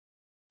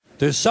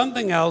There's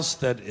something else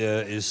that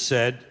is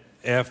said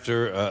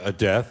after a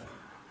death,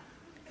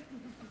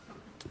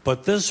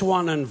 but this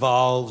one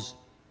involves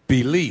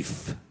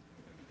belief,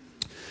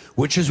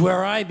 which is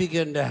where I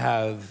begin to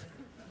have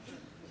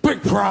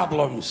big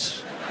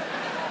problems.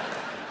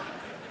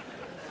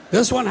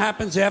 This one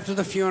happens after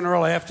the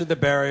funeral, after the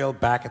burial,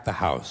 back at the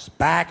house.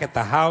 Back at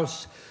the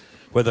house,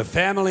 where the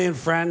family and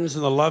friends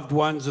and the loved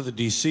ones of the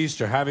deceased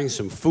are having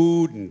some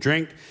food and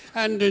drink,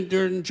 and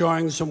they're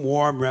enjoying some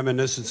warm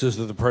reminiscences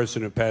of the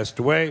person who passed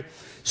away.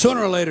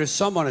 Sooner or later,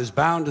 someone is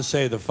bound to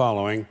say the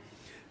following,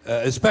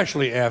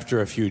 especially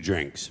after a few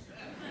drinks.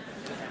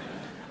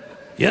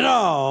 You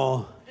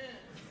know,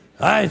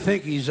 I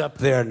think he's up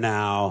there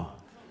now,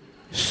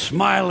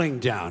 smiling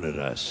down at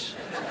us.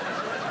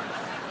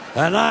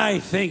 And I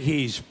think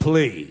he's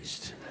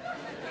pleased.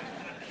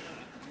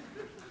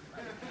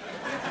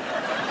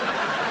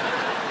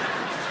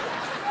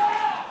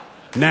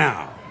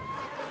 Now,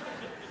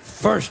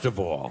 first of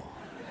all,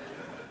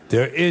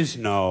 there is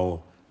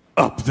no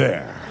up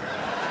there.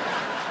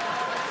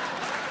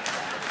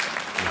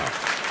 No.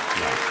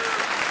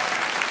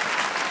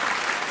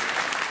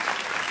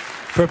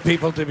 For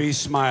people to be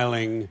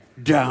smiling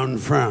down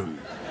from.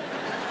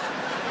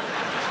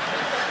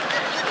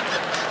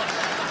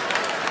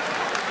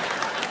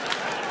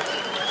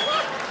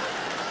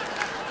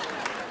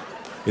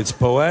 It's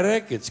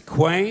poetic, it's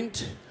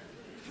quaint,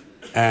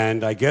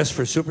 and I guess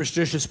for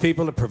superstitious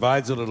people it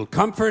provides a little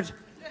comfort,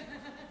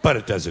 but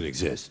it doesn't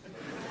exist.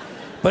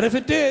 But if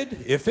it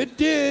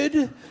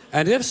did,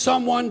 and if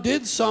someone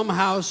did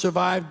somehow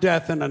survive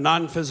death in a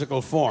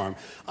non-physical form,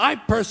 I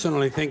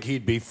personally think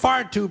he'd be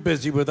far too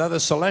busy with other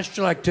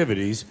celestial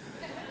activities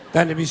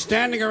than to be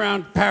standing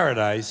around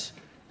paradise,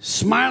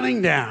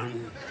 smiling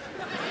down.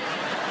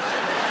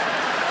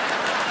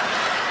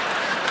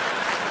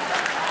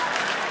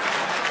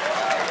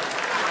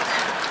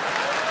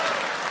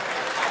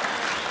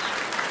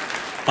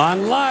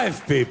 On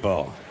live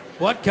people.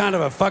 What kind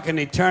of a fucking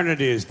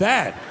eternity is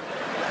that?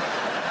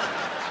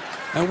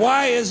 And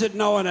why is it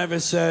no one ever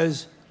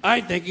says,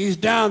 I think he's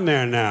down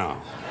there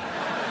now,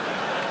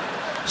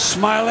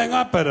 smiling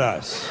up at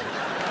us?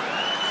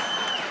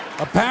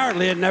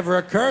 Apparently it never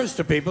occurs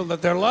to people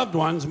that their loved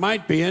ones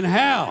might be in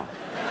hell.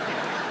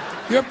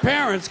 Your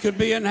parents could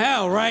be in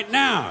hell right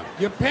now.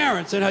 Your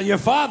parents in hell, your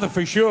father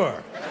for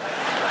sure.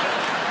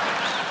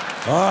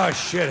 Oh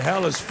shit,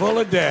 hell is full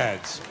of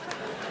dads.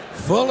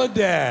 Full of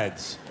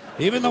dads.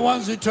 Even the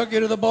ones who took you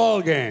to the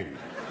ball game.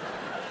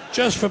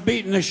 Just for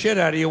beating the shit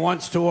out of you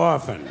once too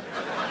often.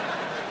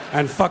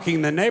 And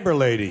fucking the neighbor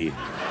lady.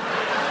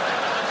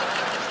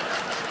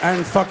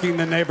 And fucking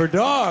the neighbor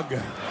dog.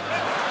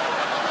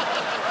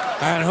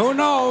 And who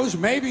knows,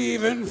 maybe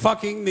even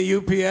fucking the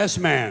UPS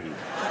man.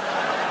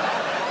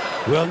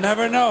 We'll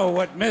never know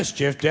what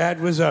mischief Dad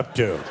was up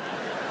to.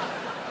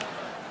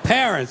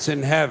 Parents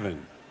in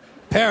heaven.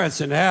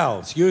 Parents in hell,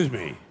 excuse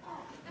me.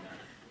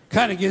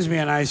 Kind of gives me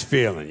a nice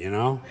feeling, you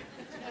know?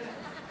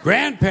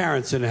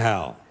 Grandparents in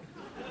hell.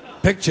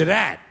 Picture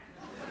that.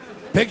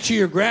 Picture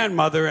your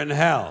grandmother in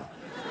hell.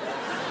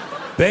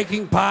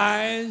 Baking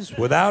pies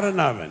without an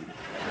oven.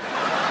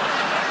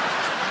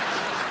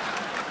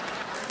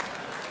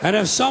 And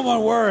if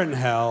someone were in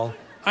hell,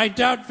 I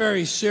doubt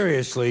very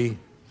seriously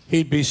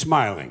he'd be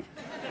smiling.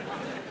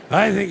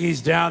 I think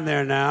he's down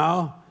there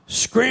now,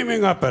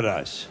 screaming up at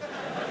us.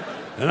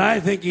 And I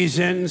think he's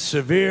in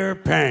severe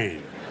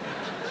pain.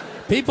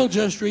 People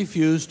just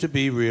refuse to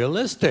be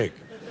realistic.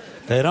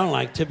 They don't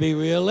like to be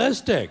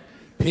realistic.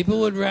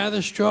 People would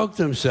rather stroke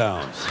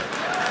themselves.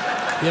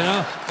 You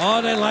know,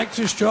 oh, they like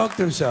to stroke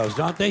themselves.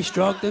 Don't they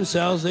stroke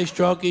themselves? They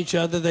stroke each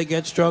other, they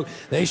get stroked.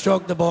 They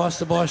stroke the boss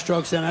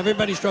strokes them.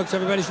 Everybody strokes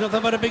everybody. It's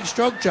nothing but a big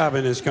stroke job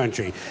in this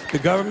country. The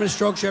government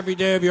strokes you every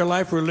day of your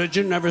life.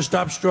 Religion never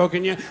stops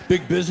stroking you.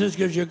 Big business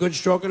gives you a good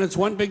stroke, and it's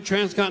one big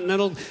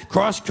transcontinental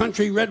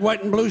cross-country red,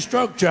 white, and blue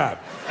stroke job.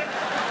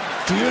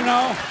 Do you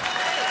know?